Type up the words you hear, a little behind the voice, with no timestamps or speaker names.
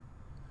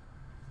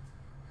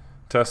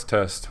Test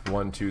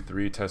 1 2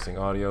 3, testing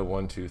audio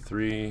 1 2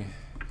 3.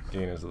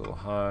 Gain is a little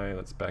high.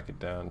 Let's back it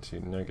down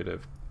to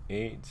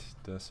 -8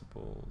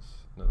 decibels.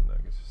 No,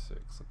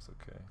 -6 looks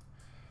okay.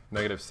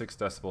 -6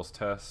 decibels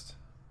test.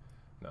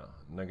 No,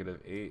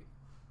 -8.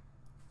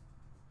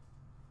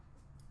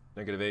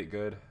 -8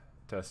 good.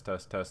 Test.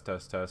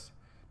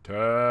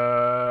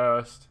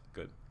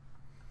 Good.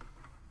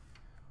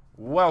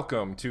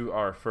 Welcome to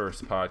our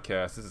first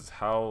podcast. This is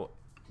How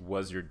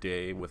Was Your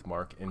Day with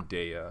Mark and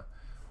Daya.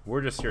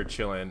 We're just here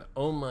chilling.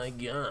 Oh my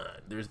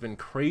god, there's been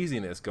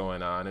craziness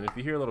going on. And if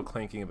you hear a little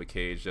clanking of a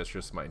cage, that's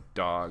just my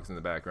dogs in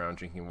the background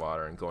drinking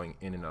water and going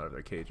in and out of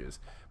their cages.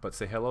 But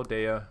say hello,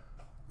 Daya.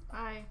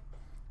 Hi.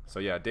 So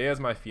yeah, Daya's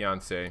my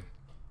fiance.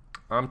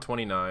 I'm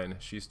 29.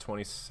 She's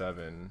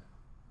 27.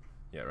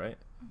 Yeah, right?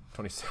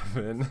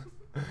 27.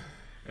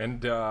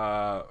 And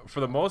for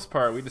the most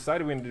part, we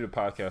decided we were going to do a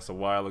podcast a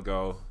while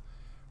ago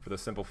for the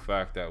simple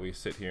fact that we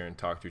sit here and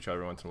talk to each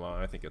other once in a while.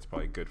 And I think it's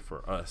probably good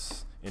for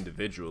us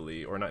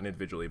individually, or not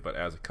individually, but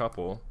as a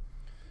couple.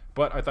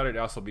 But I thought it'd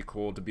also be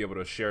cool to be able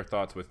to share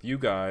thoughts with you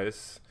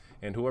guys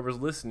and whoever's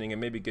listening and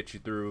maybe get you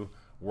through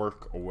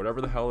work or whatever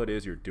the hell it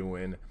is you're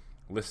doing,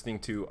 listening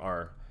to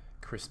our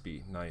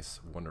crispy,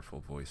 nice,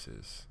 wonderful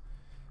voices.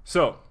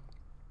 So,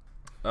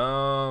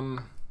 I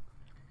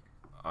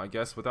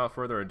guess without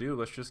further ado,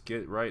 let's just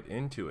get right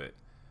into it.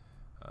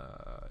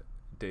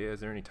 Daya,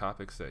 is there any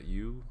topics that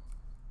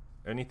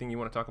anything you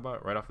want to talk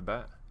about right off the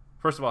bat?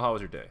 First of all, how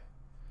was your day?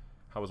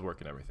 How was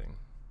work and everything?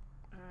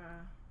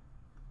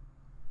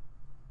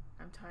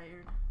 I'm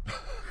tired.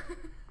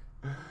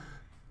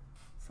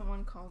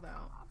 Someone called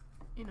out,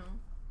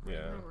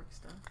 Yeah. work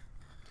stuff.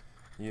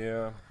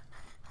 Yeah.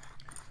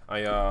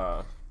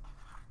 I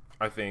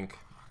think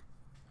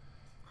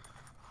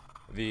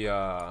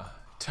the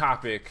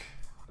topic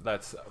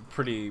that's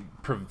pretty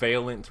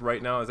prevalent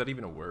right now, is that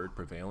even a word,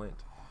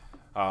 prevalent?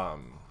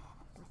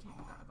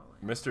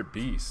 Mr.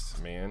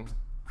 Beast, man.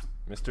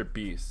 Mr.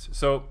 Beast.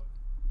 So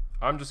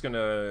I'm just going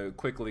to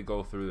quickly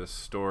go through this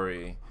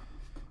story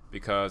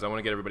because I want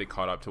to get everybody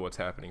caught up to what's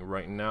happening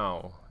right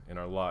now in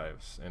our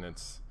lives. And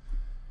it's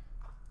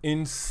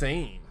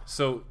insane.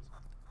 So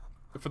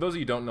for those of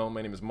you who don't know,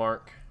 my name is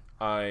Mark.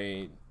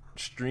 I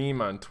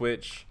stream on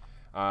Twitch.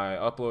 I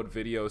upload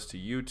videos to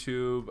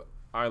YouTube.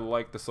 I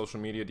like the social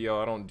media deal.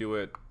 I don't do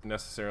it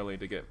necessarily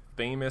to get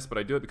famous, but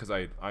I do it because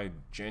I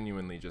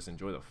genuinely just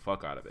enjoy the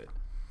fuck out of it.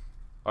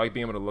 I like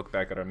being able to look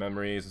back at our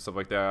memories and stuff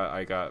like that.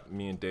 I got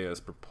me and Daya's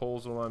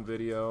proposal on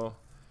video,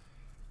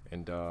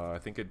 and I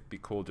think it'd be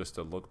cool just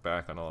to look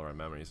back on all of our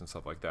memories and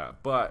stuff like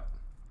that. But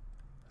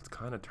it's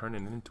kind of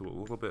turning into a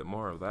little bit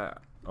more of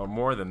that, or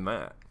more than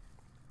that.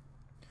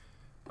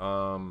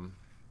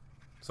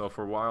 So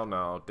for a while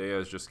now,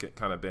 Daya's just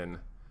kind of been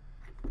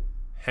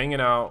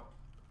hanging out,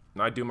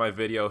 and I do my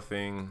video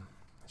thing.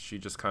 She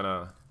just kind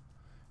of,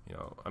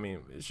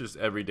 it's just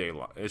everyday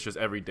it's just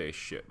everyday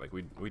shit. Like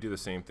we do the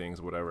same things,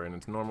 whatever, and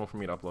it's normal for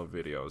me to upload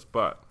videos.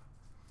 But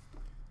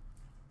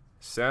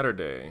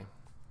Saturday,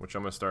 which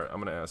I'm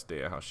gonna ask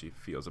Daya how she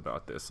feels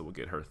about this, so we'll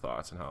get her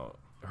thoughts and how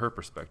her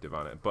perspective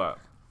on it. But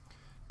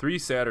 3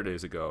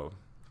 Saturdays ago,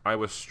 I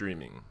was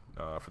streaming.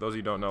 For those of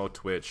you who don't know,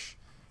 Twitch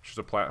is just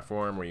a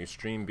platform where you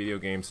stream video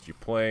games that you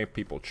play,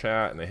 people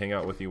chat, and they hang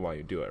out with you while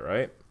you do it,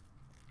 right?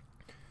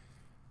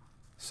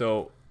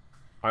 So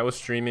I was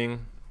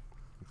streaming.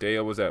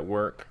 Daya was at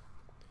work,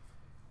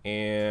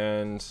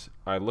 and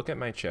I look at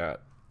my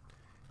chat,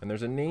 and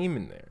there's a name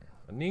in there,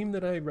 a name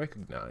that I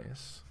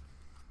recognize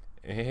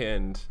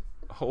and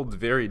hold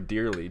very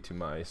dearly to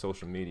my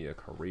social media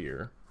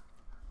career,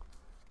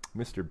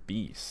 Mr.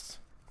 Beast.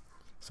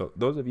 So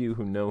those of you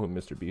who know who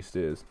Mr. Beast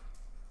is,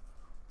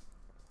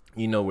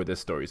 you know where this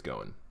story's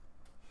going.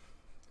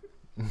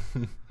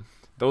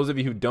 Those of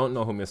you who don't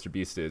know who Mr.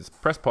 Beast is,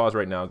 press pause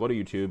right now, go to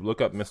YouTube,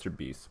 look up Mr.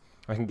 Beast.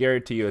 I can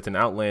guarantee you it's an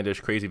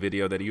outlandish, crazy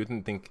video that you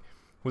didn't think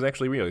was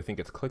actually real. You think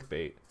it's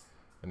clickbait,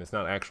 and it's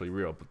not actually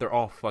real, but they're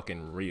all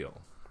fucking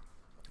real.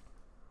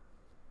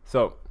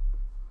 So,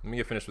 let me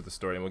get finished with the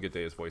story, and we'll get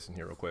Daya's voice in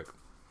here real quick.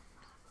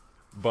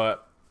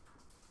 But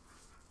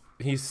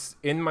he's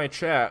in my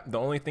chat. The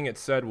only thing it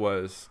said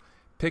was,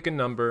 pick a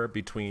number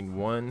between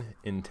 1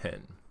 and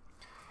 10.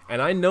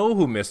 And I know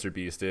who Mr.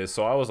 Beast is,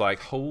 so I was like,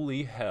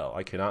 holy hell,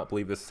 I cannot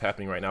believe this is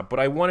happening right now. But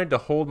I wanted to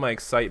hold my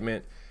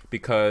excitement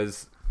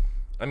because,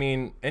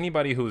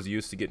 anybody who's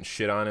used to getting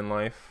shit on in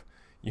life,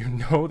 you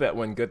know that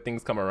when good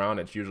things come around,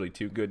 it's usually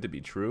too good to be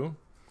true.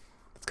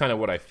 That's kind of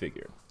what I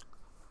figured.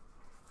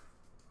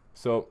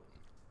 So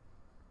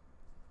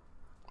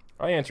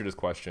I answered his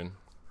question.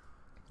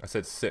 I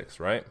said 6,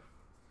 right?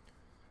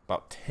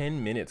 About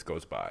 10 minutes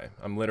goes by.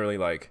 I'm literally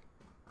like,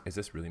 is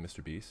this really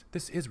Mr. Beast?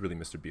 This is really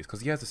Mr. Beast because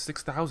he has a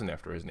 6,000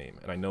 after his name,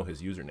 and I know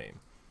his username.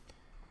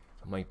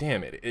 I'm like,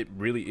 damn it, it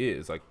really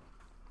is.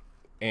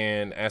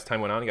 And as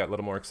time went on, I got a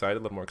little more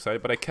excited,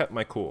 but I kept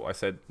my cool. I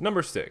said,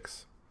 number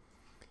 6.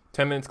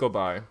 10 minutes go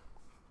by,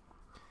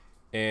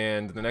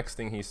 and the next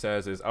thing he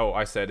says is,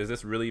 I said, is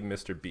this really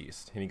Mr.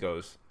 Beast? And he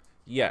goes,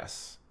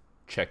 yes,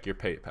 check your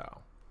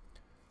PayPal.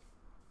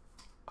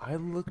 I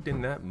looked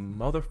in that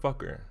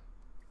motherfucker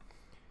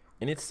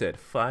and it said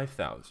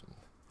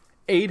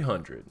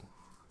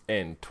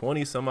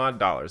 $5,820 some odd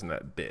dollars in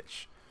that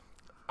bitch.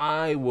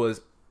 I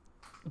was,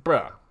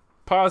 bruh,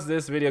 pause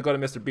this video, go to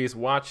Mr. Beast,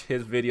 watch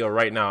his video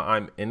right now.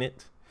 I'm in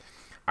it.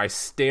 I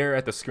stare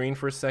at the screen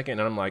for a second,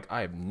 and I'm like,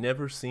 I have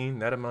never seen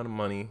that amount of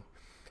money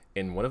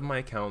in one of my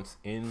accounts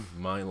in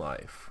my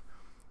life.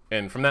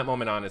 And from that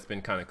moment on, it's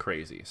been kind of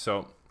crazy.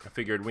 So I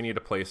figured we need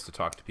a place to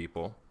talk to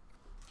people.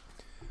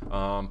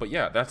 But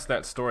yeah, that's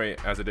that story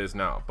as it is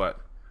now. But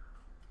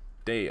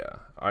Dea,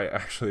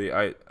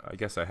 I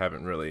guess I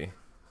haven't really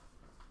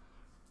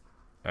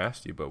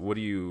asked you, but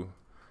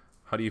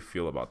how do you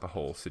feel about the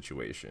whole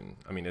situation?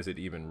 I mean, is it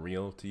even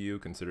real to you,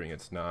 considering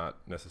it's not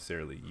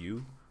necessarily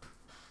you?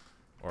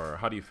 Or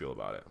how do you feel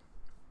about it?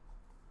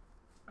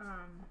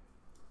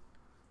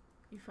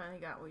 You finally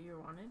got what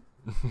you wanted?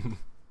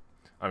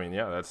 I mean,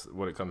 yeah, that's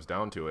what it comes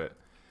down to it.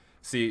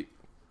 See,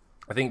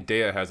 I think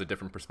Dea has a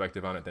different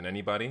perspective on it than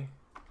anybody.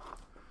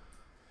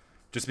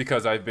 Just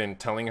because I've been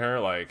telling her,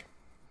 like,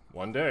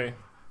 one day,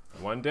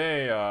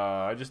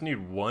 I just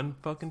need one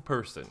fucking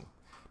person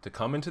to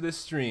come into this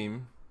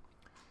stream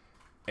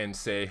and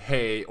say,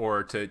 hey,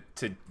 or to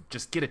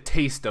just get a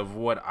taste of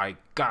what I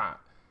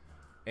got.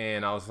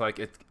 And I was like,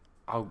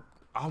 I'll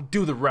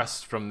do the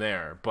rest from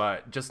there,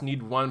 but just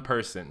need one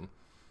person.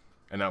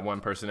 And that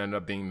one person ended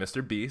up being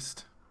Mr.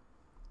 Beast.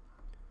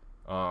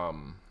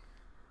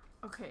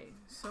 Okay,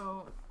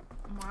 so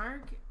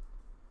Mark,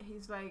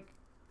 he's like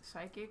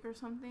psychic or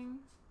something,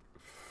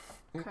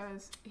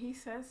 because he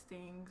says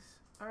things,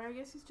 or I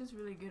guess he's just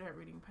really good at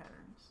reading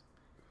patterns.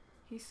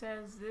 He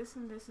says this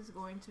and this is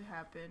going to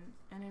happen,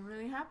 and it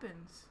really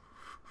happens.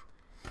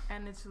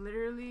 And it's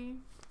literally,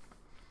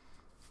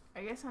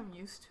 I guess I'm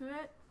used to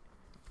it,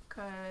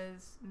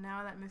 because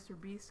now that Mr.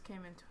 Beast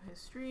came into his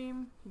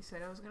stream, he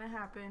said it was going to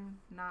happen,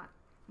 not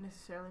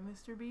necessarily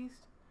Mr.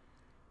 Beast.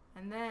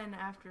 And then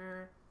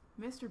after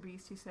Mr.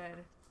 Beast, he said,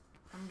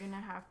 I'm going to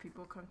have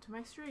people come to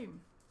my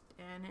stream.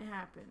 And it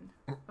happened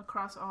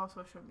across all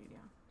social media.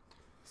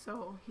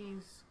 So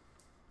he's,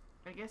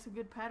 I guess, a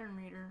good pattern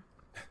reader.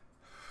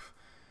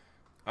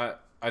 I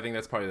think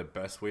that's probably the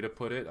best way to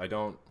put it.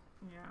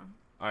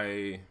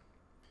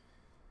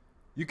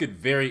 You could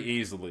very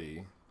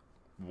easily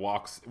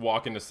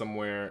walk into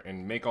somewhere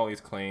and make all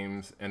these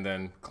claims and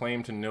then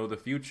claim to know the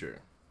future.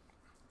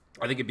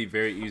 I think it'd be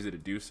very easy to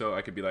do so.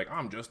 I could be like,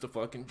 I'm just a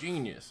fucking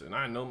genius and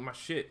I know my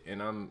shit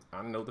and I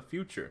know the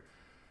future.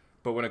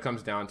 But when it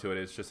comes down to it,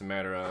 it's just a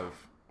matter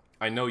of,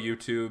 I know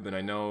YouTube and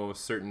I know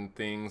certain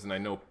things and I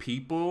know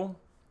people.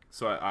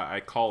 So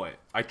I call it.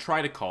 I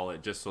try to call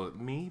it just so that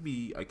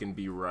maybe I can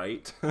be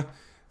right.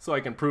 So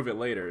I can prove it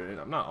later. And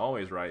I'm not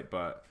always right,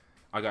 but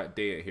I got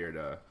Dea here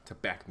to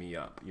back me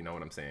up. You know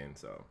what I'm saying?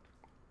 So.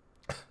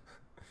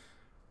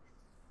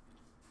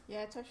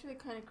 Yeah, it's actually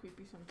kind of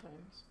creepy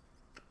sometimes.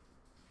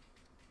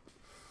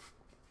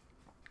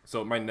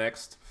 So I'm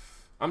just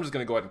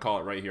going to go ahead and call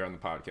it right here on the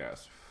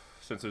podcast.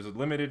 Since there's a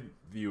limited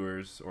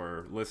viewers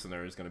or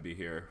listeners going to be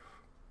here.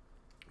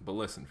 But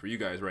listen, for you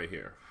guys right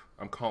here,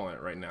 I'm calling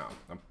it right now.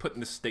 I'm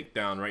putting this stake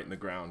down right in the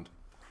ground.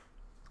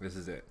 This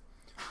is it.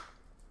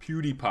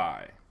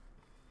 PewDiePie.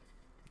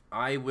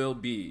 I will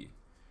be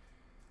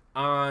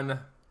on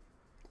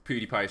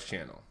PewDiePie's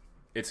channel.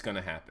 It's going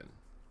to happen.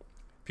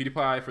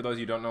 PewDiePie, for those of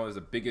you who don't know, is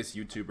the biggest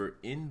YouTuber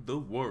in the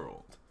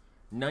world.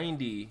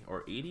 90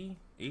 or 80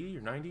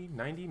 or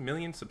 90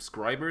 million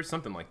subscribers,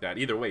 something like that.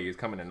 Either way, he's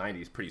coming to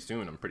 90s pretty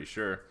soon, I'm pretty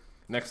sure.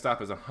 Next stop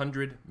is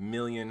 100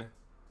 million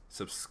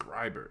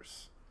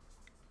subscribers.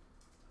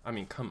 I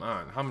mean, come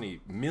on. How many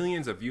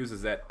millions of views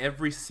is that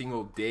every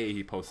single day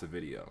he posts a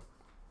video?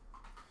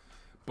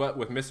 But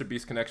with Mr.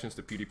 Beast connections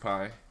to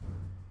PewDiePie,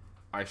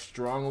 I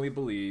strongly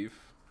believe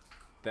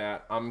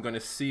that I'm going to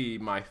see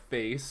my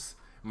face,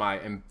 my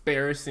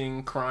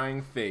embarrassing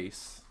crying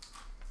face,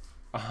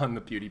 on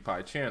the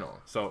PewDiePie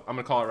channel. So I'm going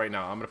to call it right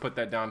now. I'm going to put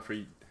that down for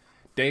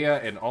Dea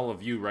and all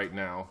of you right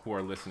now who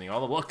are listening, all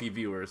the lucky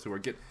viewers who are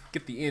get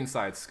the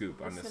inside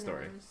scoop on this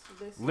story.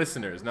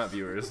 Listeners, not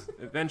viewers.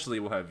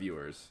 Eventually we'll have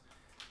viewers.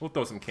 We'll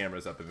throw some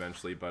cameras up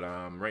eventually, but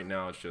right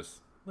now it's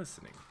just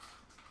listening.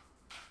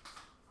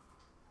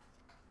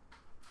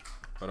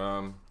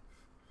 But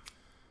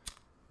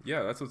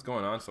yeah, that's what's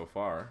going on so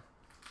far.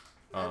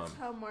 That's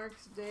how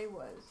Mark's day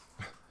was.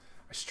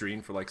 I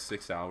streamed for like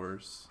 6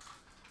 hours.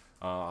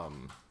 Oh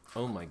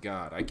my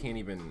god, I can't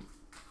even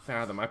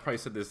fathom. I probably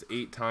said this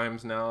 8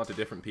 times now to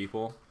different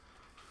people,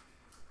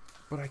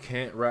 but I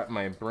can't wrap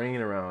my brain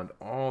around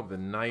all the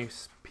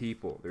nice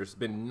people. There's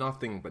been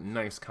nothing but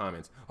nice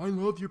comments. I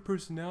love your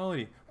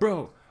personality.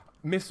 Bro,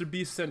 Mr.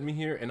 Beast sent me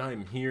here and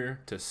I'm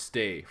here to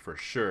stay for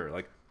sure.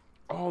 Like,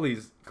 all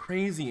these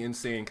crazy,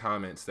 insane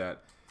comments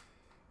that,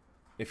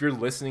 if you're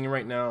listening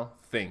right now,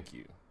 thank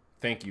you.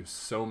 Thank you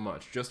so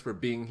much just for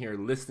being here,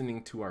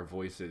 listening to our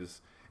voices,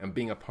 and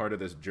being a part of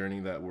this journey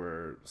that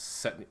we're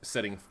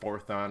setting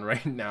forth on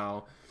right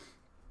now.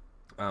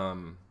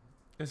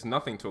 It's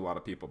nothing to a lot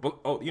of people. But,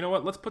 oh, you know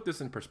what? Let's put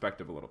this in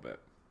perspective a little bit.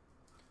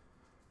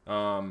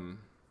 My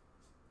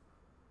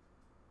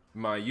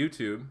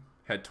YouTube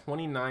had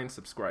 29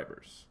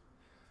 subscribers.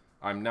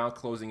 I'm now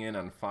closing in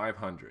on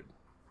 500.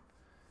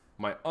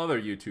 My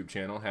other YouTube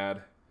channel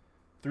had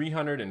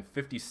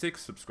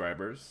 356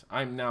 subscribers.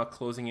 I'm now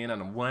closing in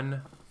on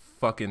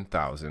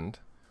 1,000.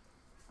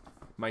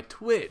 My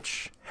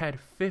Twitch had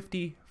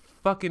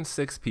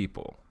 56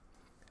 people.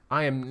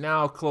 I am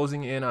now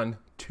closing in on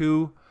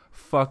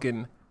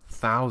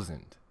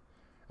 2,000.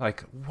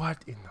 Like,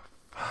 what in the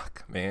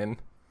fuck, man?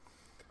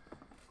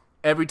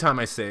 Every time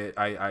I say it,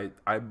 I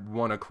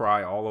want to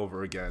cry all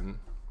over again.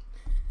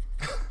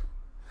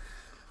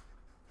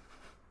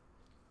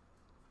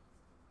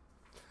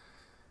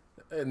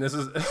 And this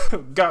is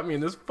got me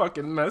in this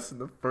fucking mess in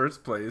the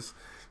first place.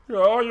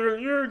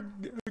 You're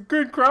a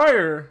good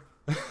crier.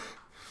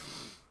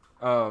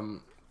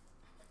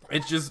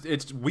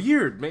 It's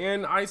weird,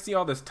 man. I see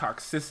all this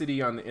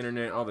toxicity on the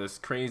internet, all this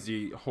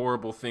crazy,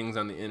 horrible things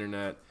on the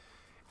internet,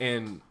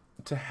 and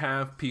to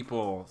have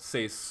people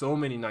say so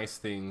many nice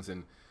things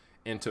and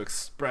to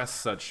express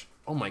such,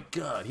 oh my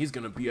god, he's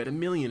gonna be at 1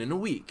 million in a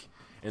week,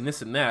 and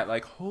this and that,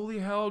 like, holy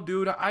hell,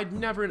 dude, I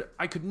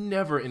could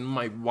never in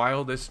my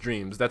wildest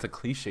dreams, that's a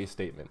cliche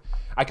statement,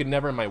 I could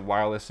never in my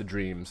wildest of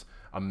dreams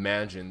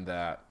imagine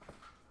that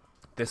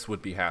this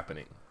would be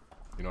happening.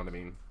 You know what I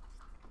mean?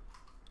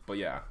 But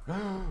yeah.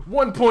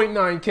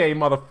 1.9K,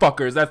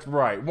 motherfuckers, that's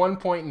right,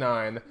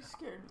 1.9. You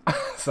scared me.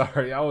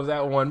 Sorry, I was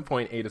at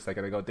 1.8 a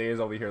second ago.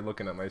 Dave's over here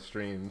looking at my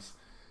streams.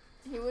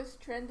 He was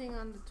trending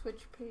on the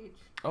Twitch page.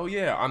 Oh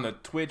yeah, on the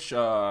Twitch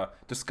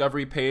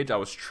discovery page, I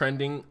was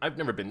trending. I've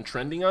never been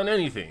trending on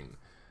anything.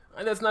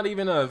 That's not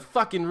even a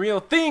fucking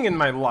real thing in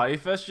my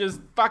life. That's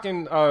just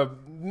fucking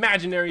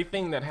imaginary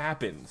thing that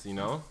happens, you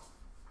know?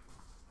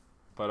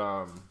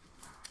 But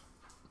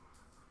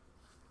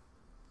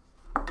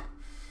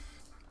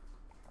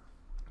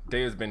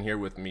Day has been here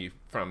with me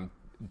from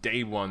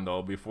day one,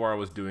 though, before I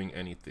was doing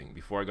anything,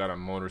 before I got on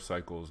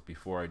motorcycles,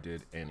 before I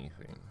did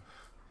anything.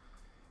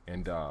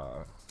 And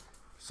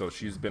so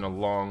she's been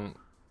along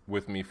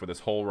with me for this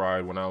whole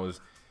ride when I was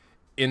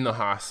in the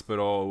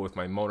hospital with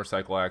my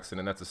motorcycle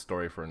accident. That's a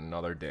story for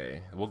another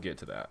day. We'll get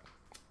to that.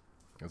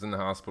 I was in the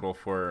hospital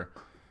for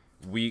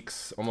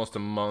weeks, almost a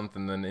month,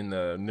 and then in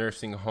the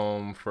nursing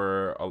home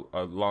for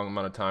a long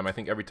amount of time. I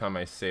think every time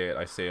I say it,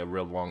 I say a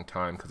real long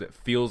time because it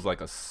feels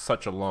like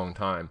such a long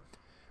time.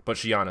 But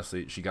she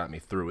got me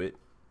through it.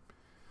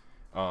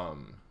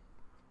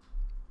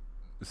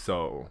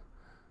 So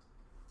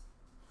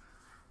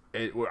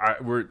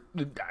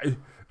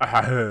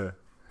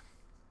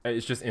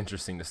it's just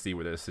interesting to see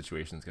where this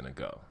situation's gonna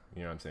go.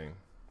 You know what I'm saying?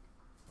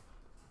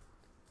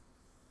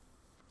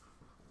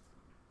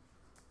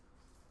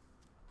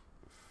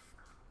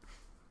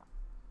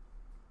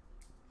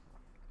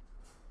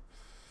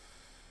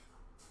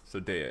 So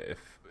Dea,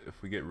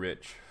 if we get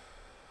rich,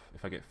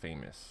 if I get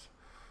famous,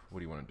 what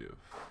do you want to do?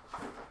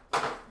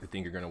 You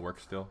think you're gonna work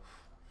still?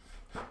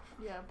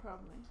 Yeah,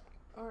 probably.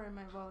 Or I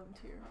might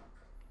volunteer.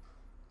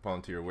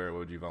 Volunteer where? What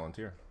would you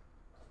volunteer?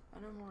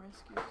 Animal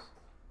rescues.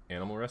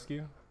 Animal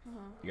rescue? Uh-huh.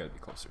 You gotta be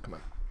closer. Come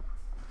on.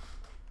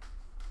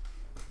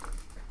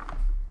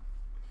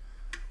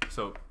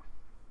 So,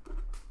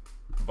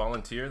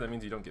 volunteer, that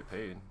means you don't get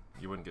paid.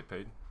 You wouldn't get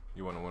paid?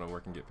 You wouldn't want to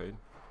work and get paid?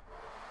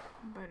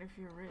 But if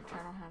you're rich,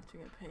 I don't have to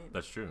get paid.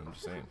 That's true. I'm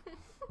just saying.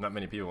 Not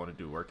many people want to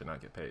do work and not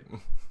get paid.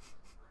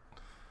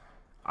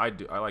 I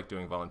like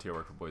doing volunteer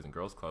work for Boys and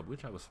Girls Club,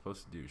 which I was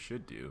supposed to do,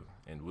 should do,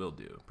 and will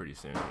do pretty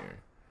soon here.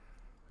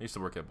 I used to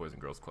work at Boys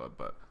and Girls Club,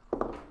 but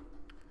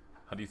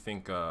how do you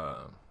think?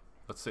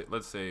 Let's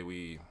say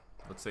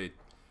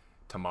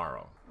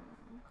tomorrow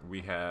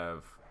we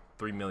have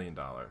 $3 million.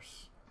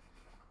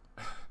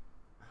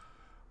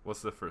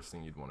 What's the first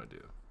thing you'd want to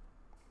do?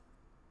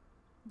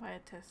 Buy a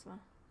Tesla.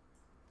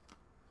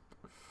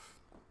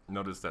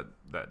 Notice that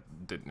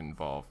didn't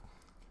involve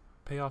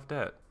pay off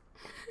debt,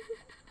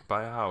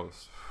 buy a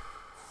house,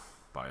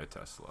 buy a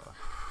Tesla.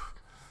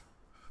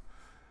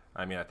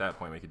 I mean, at that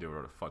point, we could do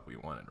whatever the fuck we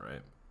wanted,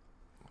 right?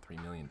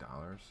 $3 million?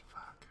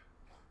 Fuck.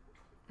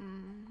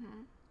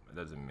 Mm-hmm. That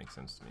doesn't make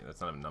sense to me.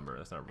 That's not a number.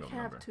 That's not a real I can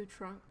number. have 2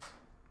 trunks.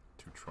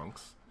 2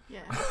 trunks?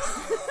 Yeah.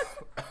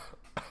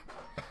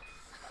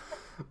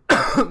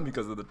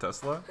 Because of the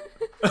Tesla?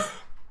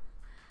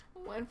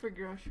 One for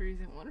groceries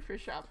and one for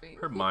shopping.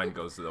 Her mind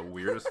goes to the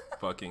weirdest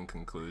fucking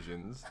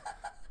conclusions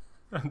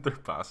there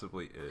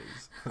possibly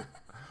is.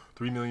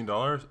 $3 million?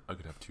 I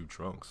could have 2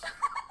 trunks.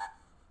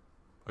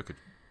 I could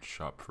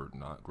shop for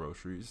not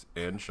groceries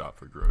and shop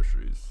for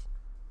groceries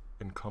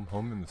and come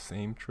home in the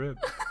same trip.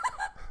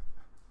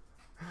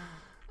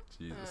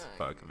 Jesus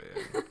fuck,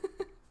 man.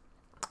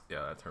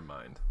 Yeah, that's her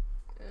mind.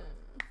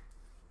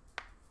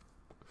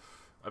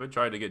 I've been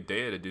trying to get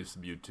Dea to do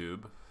some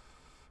YouTube.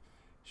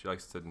 She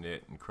likes to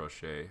knit and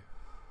crochet.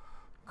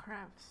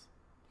 Crafts.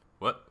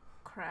 What?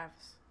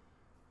 Crafts.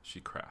 She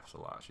crafts a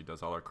lot. She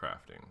does all her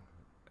crafting.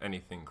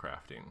 Anything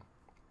crafting.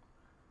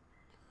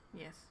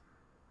 Yes.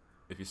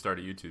 If you start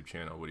a YouTube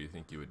channel, what do you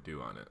think you would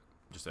do on it?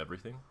 Just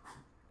everything?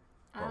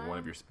 Or one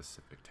of your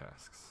specific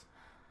tasks?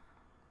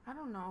 I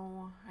don't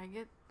know. I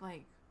get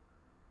like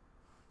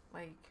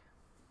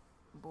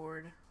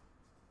bored.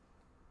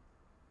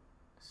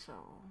 So.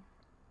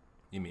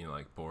 You mean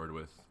like bored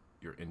with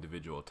your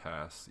individual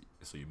tasks,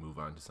 so you move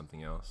on to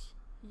something else?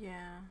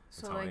 Yeah.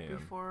 That's So how I like am.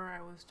 before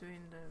I was doing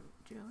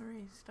the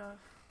jewelry stuff.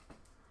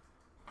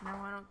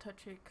 Now I don't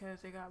touch it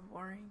because it got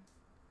boring.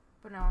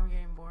 But now I'm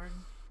getting bored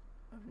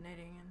of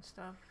knitting and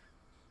stuff.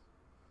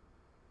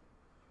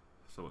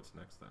 So what's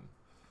next then?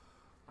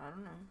 I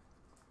don't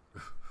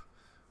know.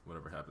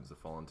 Whatever happens to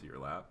fall into your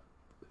lap.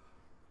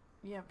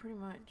 Yeah, pretty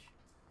much.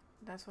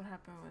 That's what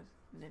happened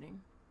with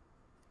knitting.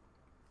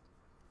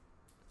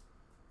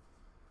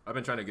 I've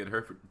been trying to get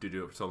her to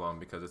do it for so long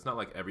because it's not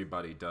like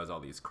everybody does all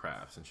these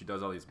crafts, and she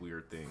does all these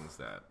weird things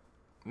that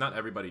not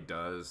everybody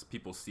does.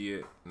 People see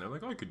it and they're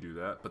like, oh, I could do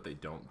that, but they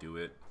don't do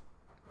it.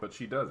 But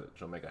she does it.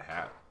 She'll make a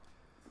hat.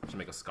 She'll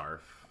make a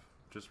scarf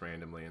just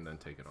randomly and then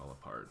take it all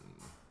apart. And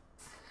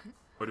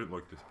I didn't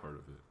like this part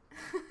of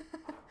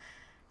it.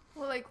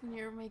 Well, like when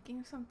you're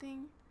making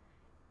something,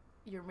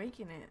 you're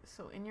making it.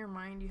 So in your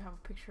mind, you have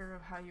a picture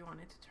of how you want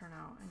it to turn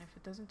out. And if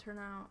it doesn't turn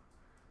out,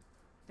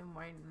 then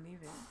why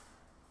leave it?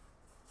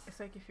 It's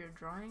like if you're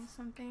drawing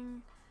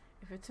something,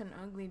 if it's an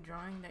ugly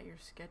drawing that you're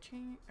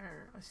sketching,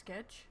 or a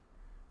sketch,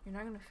 you're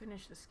not going to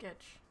finish the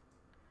sketch.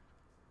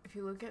 If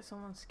you look at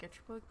someone's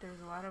sketchbook, there's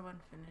a lot of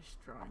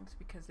unfinished drawings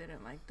because they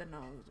didn't like the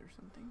nose or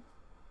something.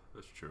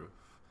 That's true.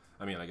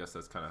 I mean, I guess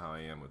that's kind of how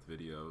I am with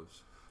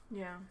videos.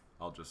 Yeah.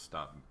 I'll just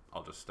stop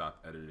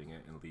editing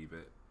it and leave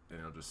it, and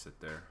it'll just sit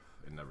there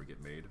and never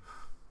get made.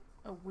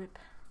 A whip.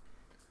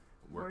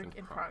 Work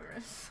in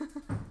progress.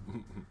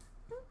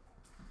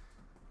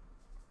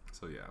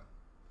 So yeah,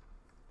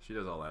 she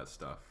does all that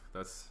stuff.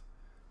 That's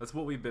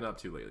what we've been up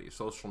to lately.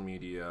 Social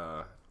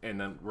media, and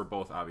then we're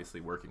both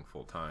obviously working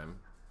full time.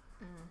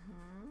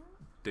 Mm-hmm.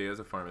 Daya's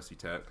a pharmacy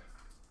tech,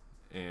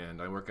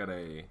 and I work at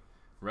a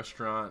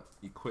restaurant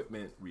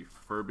equipment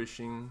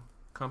refurbishing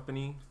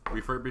company.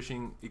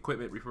 Refurbishing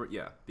equipment.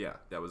 Yeah,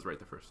 that was right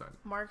the first time.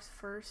 Mark's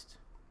first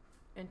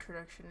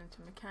introduction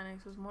into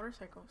mechanics was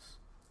motorcycles.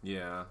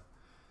 Yeah,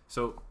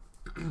 so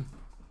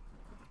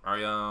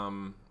I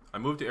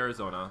moved to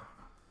Arizona.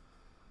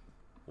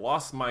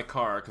 Lost my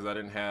car because I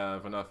didn't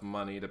have enough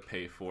money to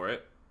pay for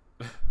it.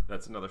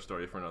 That's another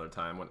story for another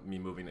time. Me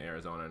moving to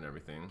Arizona and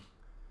everything,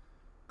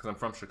 because I'm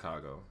from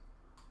Chicago.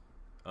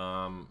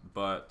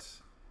 But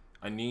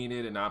I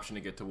needed an option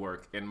to get to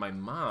work, and my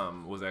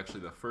mom was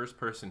actually the first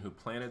person who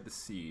planted the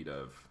seed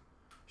of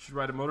you should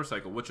ride a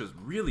motorcycle, which is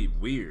really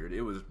weird.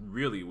 It was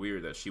really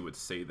weird that she would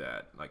say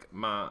that. Like,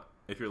 Ma,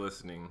 if you're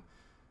listening,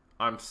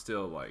 I'm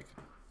still like,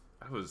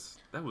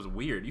 that was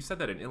weird. You said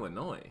that in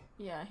Illinois.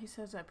 Yeah, he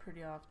says that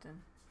pretty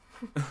often.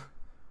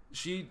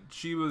 She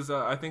was.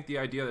 I think the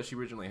idea that she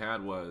originally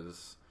had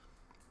was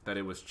that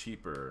it was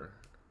cheaper.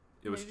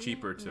 It was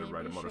cheaper to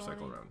ride a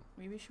motorcycle around.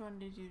 Maybe she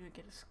wanted you to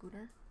get a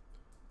scooter.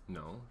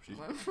 No,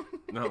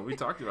 no. We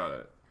talked about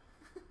it.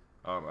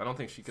 I don't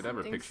think she could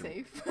ever picture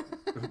safe.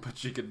 But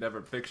she could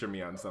never picture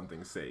me on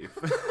something safe.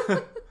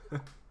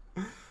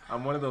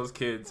 I'm one of those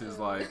kids who's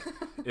like,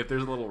 if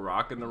there's a little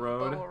rock in the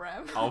road,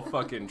 I'll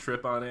fucking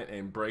trip on it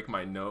and break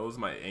my nose,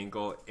 my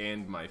ankle,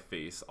 and my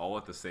face all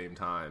at the same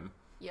time.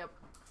 Yep.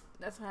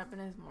 That's what happened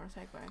in his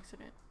motorcycle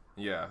accident.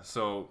 Yeah,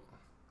 so...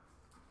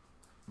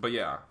 But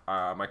yeah,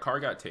 my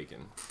car got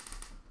taken.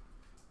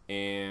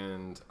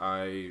 And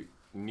I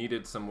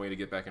needed some way to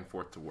get back and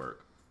forth to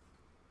work.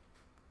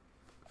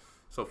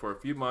 So for a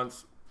few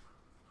months,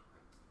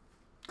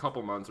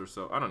 couple months or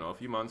so, I don't know, a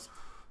few months,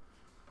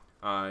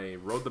 I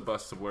rode the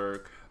bus to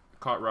work,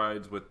 caught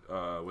rides with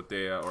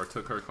Daya, or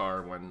took her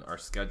car when our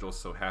schedules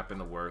so happened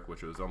to work,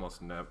 which was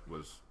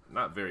was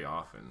not very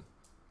often.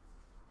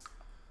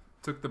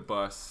 Took the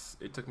bus.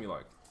 It took me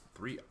like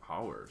 3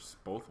 hours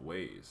both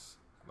ways.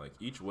 Like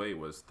each way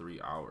was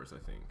 3 hours, I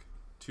think.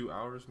 2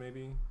 hours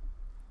maybe.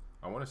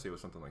 I want to say it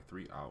was something like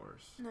 3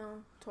 hours.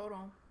 No,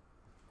 total.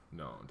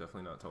 No,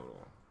 definitely not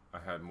total. I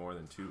had more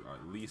than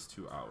at least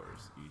 2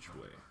 hours each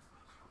way,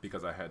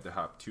 because I had to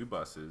hop 2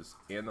 buses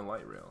and the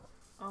light rail.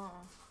 Oh.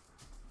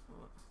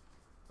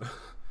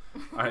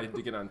 I had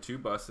to get on 2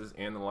 buses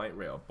and the light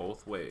rail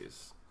both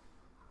ways.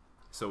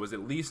 So it was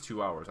at least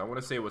 2 hours. I want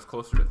to say it was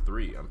closer to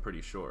 3, I'm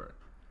pretty sure.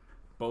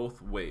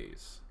 Both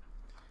ways.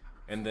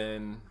 And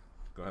then,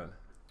 go ahead.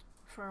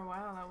 For a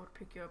while, I would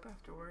pick you up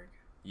after work.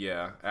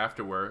 Yeah,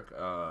 after work,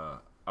 I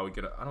would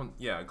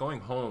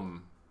going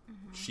home,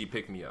 she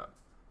picked me up.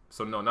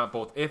 So no, not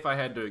both. If I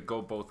had to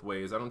go both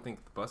ways, I don't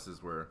think the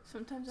buses were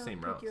Sometimes I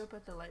would pick you up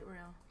at the light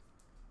rail.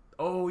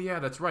 Oh, yeah,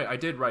 that's right. I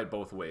did ride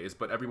both ways,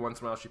 but every once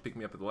in a while she'd pick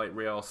me up at the light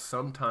rail.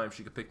 Sometimes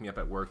she could pick me up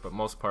at work, but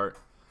most part,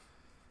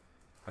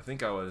 I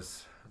think I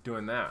was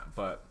doing that,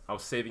 but I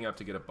was saving up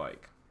to get a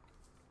bike.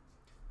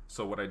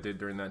 So what I did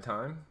during that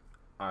time,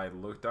 I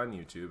looked on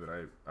YouTube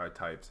and I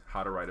typed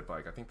how to ride a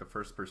bike. I think the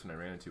first person I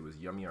ran into was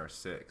Yummy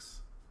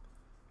R6.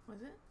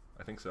 Was it?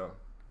 I think so.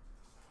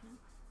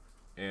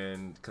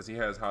 And because he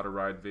has how to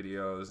ride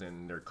videos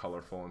and they're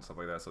colorful and stuff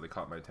like that, so they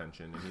caught my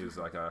attention. And he was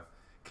like a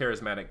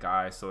charismatic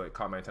guy, so it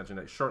caught my attention.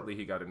 That shortly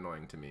he got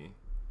annoying to me.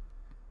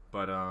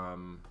 But I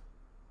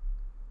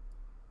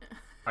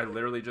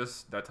literally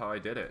that's how I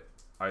did it.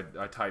 I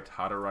typed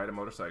how to ride a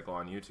motorcycle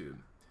on YouTube.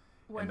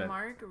 When then,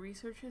 Mark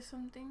researches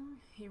something,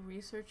 he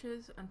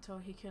researches until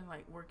he can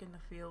like work in the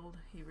field.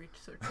 He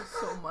researches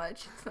so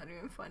much, it's not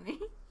even funny.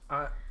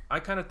 I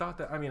kind of thought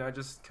that. I mean, I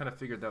just kind of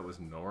figured that was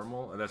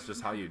normal, and that's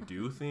just how you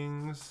do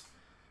things.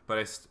 But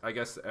I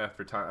guess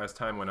after time, as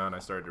time went on, I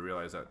started to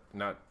realize that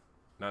not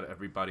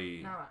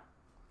everybody. Now,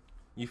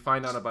 You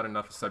find out about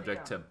enough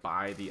subject to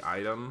buy the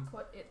item,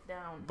 put it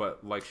down.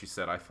 but like she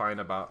said, I find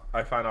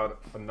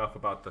out enough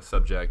about the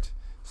subject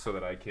so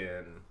that I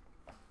can,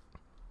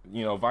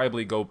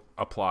 viably go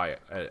apply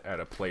it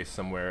at a place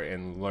somewhere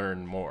and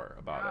learn more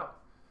about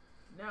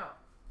it. No.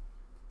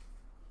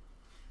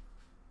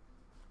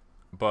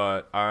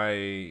 But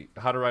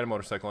how to ride a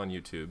motorcycle on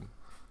YouTube.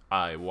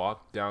 I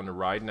walked down to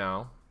Ride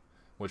Now,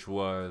 which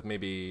was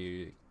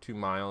maybe 2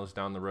 miles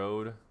down the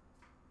road,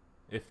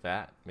 if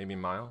that, maybe a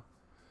mile,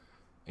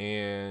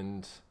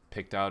 and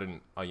picked out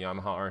a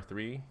Yamaha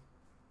R3.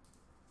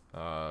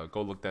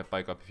 Go look that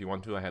bike up if you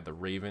want to. I had the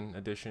Raven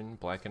edition,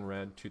 black and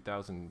red,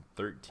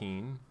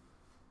 2013.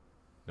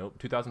 Nope,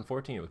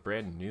 2014. It was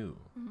brand new.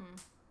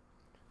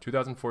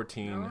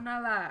 2014 No,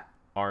 not that.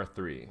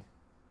 R3.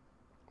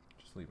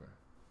 Just leave her.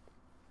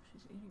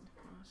 She's eating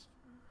plastic.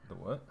 The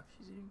what?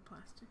 She's eating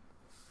plastic.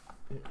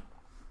 Yeah.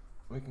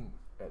 We can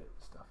edit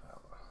stuff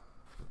out.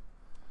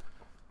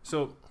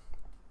 So,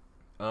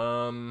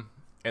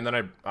 and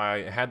then I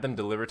had them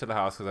delivered to the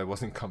house because I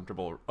wasn't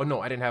comfortable. Oh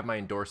no, I didn't have my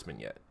endorsement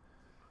yet.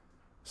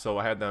 So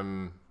I had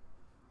them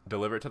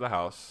deliver it to the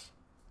house,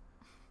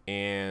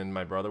 and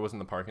my brother was in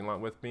the parking lot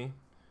with me,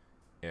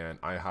 and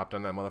I hopped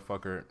on that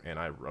motherfucker and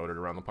I rode it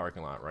around the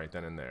parking lot right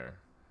then and there.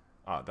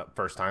 The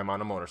first time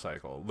on a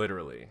motorcycle,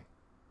 literally.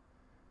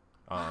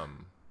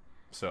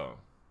 So.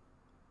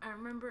 I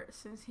remember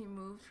since he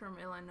moved from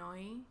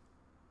Illinois,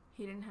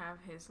 he didn't have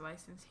his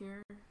license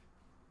here,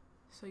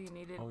 so you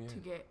needed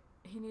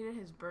he needed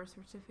his birth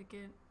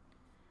certificate.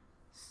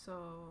 So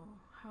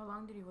how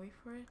long did he wait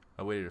for it?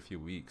 I waited a few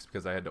weeks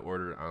because I had to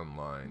order it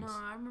online. No,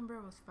 I remember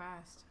it was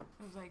fast.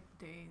 It was like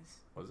days.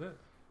 Was it?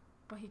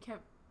 But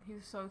he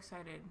was so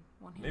excited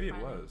when he Maybe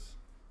finally, it was.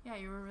 Yeah,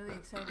 you were really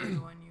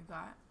excited when you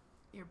got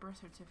your birth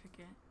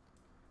certificate.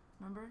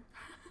 Remember?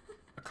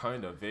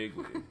 Kind of,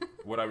 vaguely.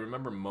 What I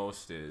remember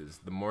most is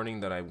the morning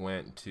that I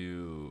went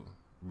to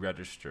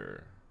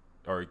register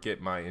or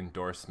get my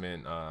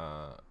endorsement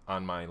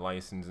on my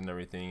license and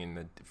everything, and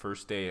the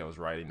first day I was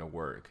riding to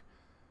work.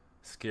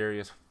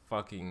 Scariest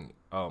fucking...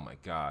 Oh my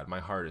God. My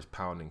heart is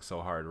pounding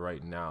so hard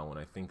right now when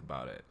I think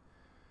about it.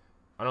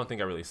 I don't think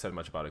I really said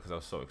much about it because I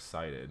was so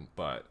excited,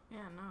 but...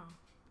 Yeah, no.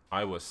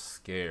 I was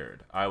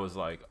scared. I was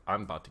like,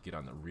 I'm about to get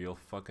on the real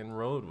fucking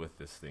road with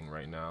this thing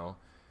right now.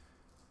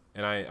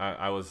 And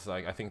I was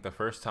like, I think the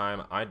first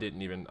time I didn't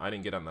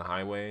get on the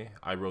highway.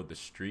 I rode the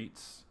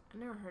streets. I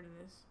never heard of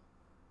this.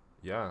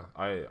 Yeah,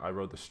 I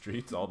rode the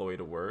streets all the way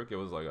to work. It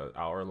was like an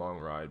hour-long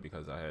ride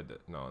because I had to,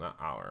 no, not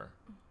hour.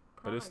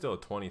 But it was still a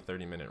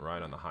 20-30 minute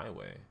ride on the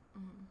highway.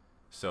 Mm-hmm.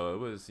 So it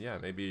was, yeah,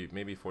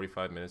 maybe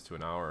 45 minutes to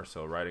an hour or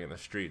so riding in the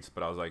streets.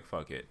 But I was like,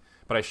 fuck it.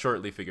 But I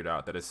shortly figured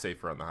out that it's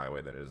safer on the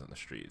highway than it is on the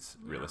streets,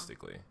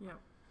 realistically. Yeah.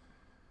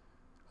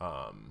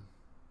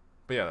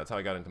 But yeah, that's how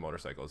I got into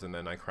motorcycles. And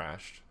then I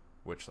crashed,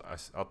 which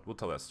we'll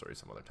tell that story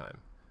some other time.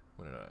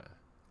 I'm going to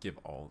give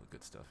all the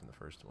good stuff in the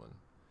first one.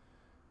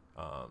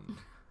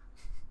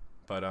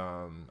 But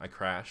I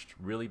crashed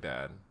really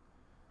bad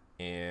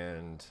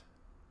and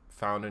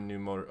found a new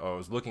I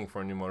was looking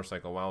for a new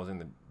motorcycle while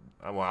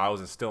I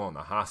was still in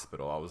the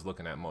hospital. I was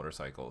looking at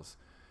motorcycles.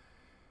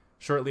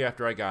 Shortly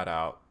after I got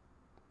out,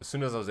 as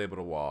soon as I was able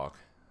to walk,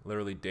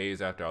 literally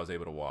days after I was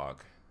able to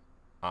walk,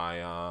 I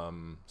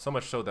so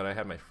much so that I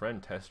had my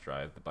friend test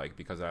drive the bike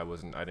because I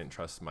didn't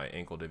trust my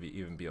ankle to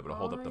even be able to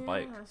hold up the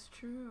bike. That's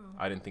true.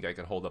 I didn't think I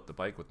could hold up the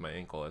bike with my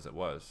ankle as it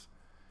was.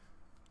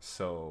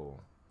 So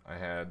I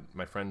had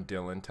my friend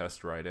Dylan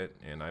test ride it,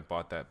 and I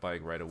bought that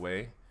bike right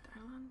away.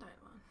 Dylan.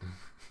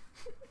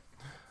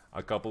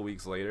 A couple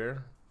weeks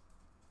later,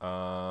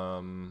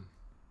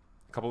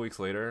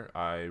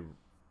 I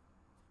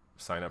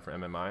signed up for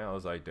MMI. I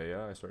was like,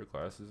 yeah, I started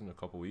classes in a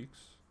couple weeks.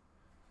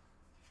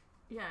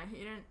 Yeah, he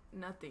didn't,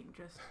 nothing.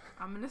 Just,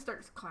 I'm going to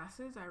start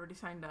classes. I already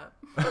signed up.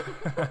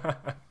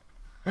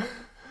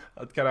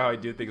 That's kind of how I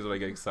do things when I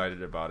get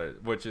excited about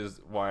it, which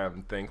is why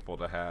I'm thankful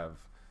to have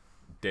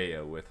Dea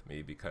with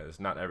me, because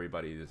not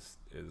everybody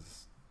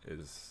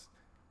is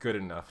good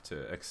enough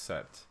to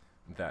accept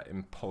that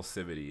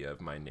impulsivity of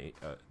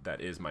that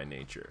is my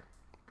nature.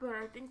 But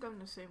I think I'm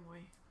the same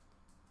way.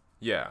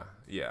 Yeah.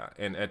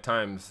 And at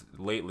times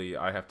lately,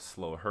 I have to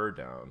slow her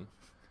down.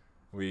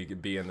 We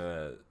could be in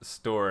the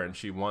store and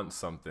she wants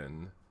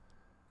something.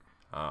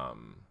 I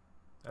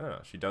don't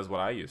know. She does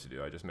what I used to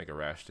do. I just make a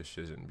rash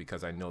decision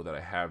because I know that I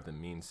have the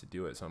means to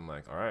do it. So I'm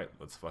like, all right,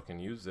 let's fucking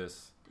use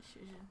this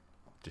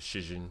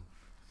decision.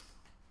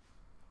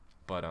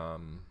 But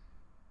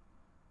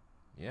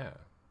yeah.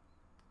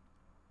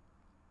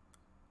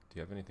 Do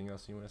you have anything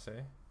else you want to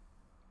say?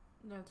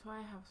 That's why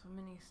I have so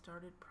many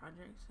started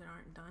projects that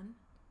aren't done.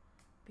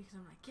 Because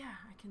I'm like, yeah,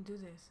 I can do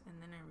this.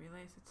 And then I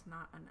realize it's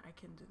not an I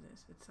can do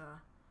this. It's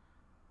a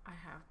I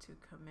have to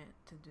commit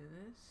to do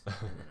this,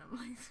 and then I'm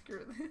like,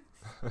 screw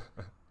this.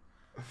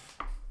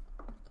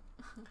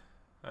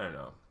 I don't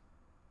know.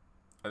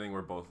 I think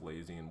we're both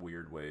lazy in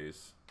weird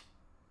ways.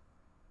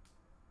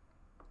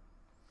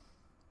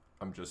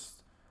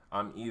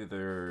 I'm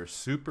either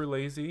super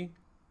lazy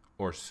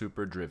or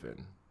super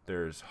driven.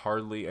 There's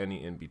hardly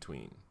any in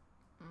between.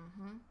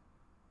 Mm-hmm.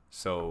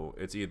 So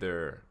it's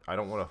either I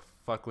don't want to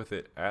fuck with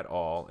it at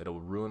all, it'll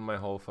ruin my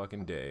whole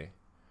fucking day,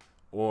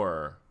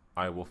 or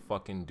I will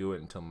fucking do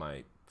it until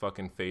my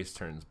fucking face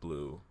turns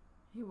blue.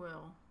 He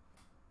will.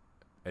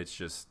 It's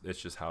just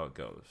how it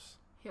goes.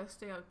 He'll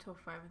stay up till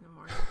 5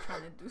 a.m.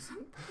 trying to do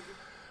something.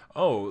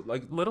 Oh,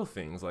 like little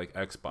things like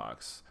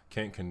Xbox.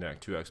 Can't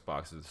connect two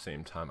Xboxes at the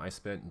same time. I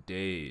spent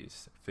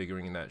days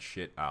figuring that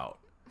shit out.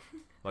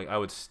 Like, I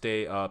would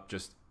stay up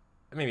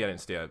maybe I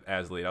didn't stay up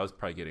as late. I was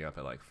probably getting up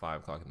at like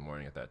 5 o'clock in the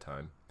morning at that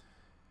time.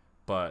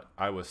 But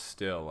I was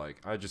still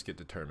like, I just get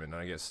determined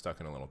and I get stuck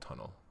in a little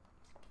tunnel.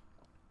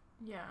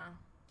 Yeah,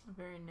 a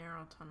very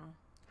narrow tunnel.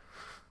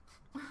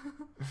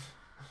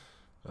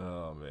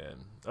 Oh,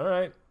 man. All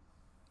right.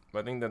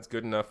 I think that's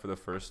good enough for the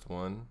first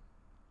one.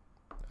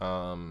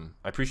 I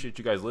appreciate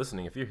you guys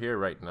listening. If you're here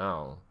right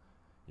now,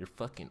 you're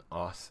fucking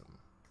awesome.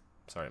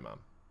 Sorry, Mom.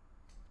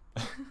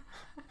 How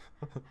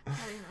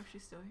do you know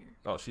she's still here?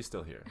 Oh, she's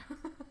still here.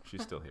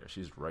 She's still here.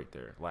 She's right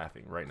there,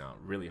 laughing right now,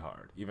 really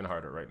hard, even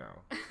harder right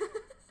now.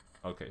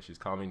 Okay, she's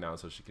calming down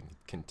so she can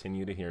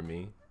continue to hear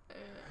me.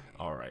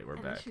 All right, we're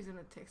back. She's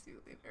gonna text you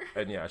later.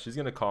 And yeah, she's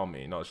gonna call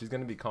me. No, she's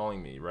gonna be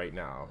calling me right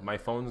now. My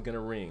phone's gonna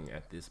ring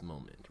at this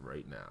moment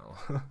right now.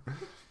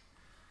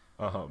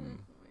 Man.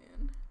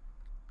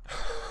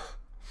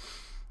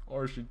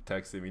 Or she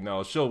texted me.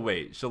 No, she'll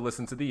wait. She'll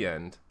listen to the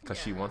end because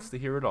she wants to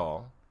hear it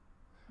all.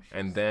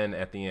 And then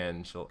at the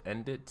end, she'll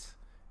end it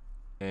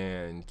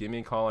and give me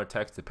a call or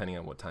text depending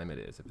on what time it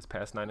is. If it's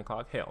past 9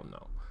 o'clock, hell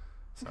no.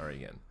 Sorry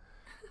again.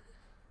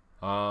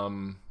 All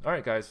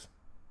right, guys.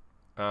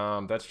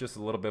 That's just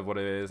a little bit of what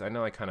it is. I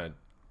know I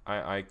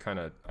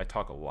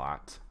talk a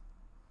lot.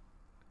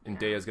 And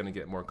Daya's going to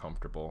get more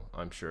comfortable,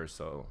 I'm sure.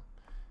 So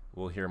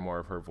we'll hear more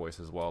of her voice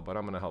as well. But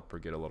I'm going to help her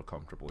get a little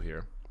comfortable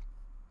here.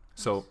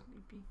 So,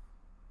 sleepy.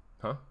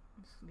 Huh?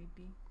 I'm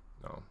sleepy.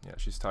 No, yeah,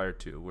 she's tired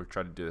too. We're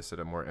trying to do this at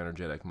a more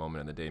energetic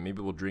moment in the day.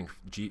 Maybe we'll drink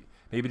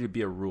maybe it'd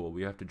be a rule.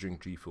 We have to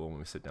drink G Fuel when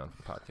we sit down for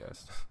the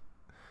podcast.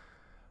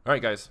 All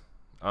right, guys.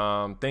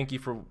 Thank you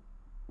for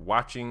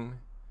watching,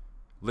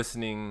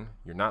 listening.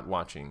 You're not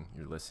watching,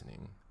 you're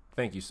listening.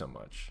 Thank you so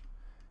much.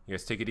 You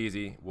guys take it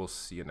easy. We'll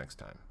see you next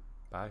time.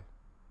 Bye.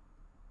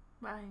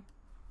 Bye.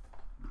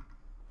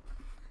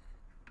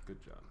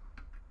 Good job.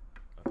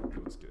 I think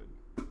that was good.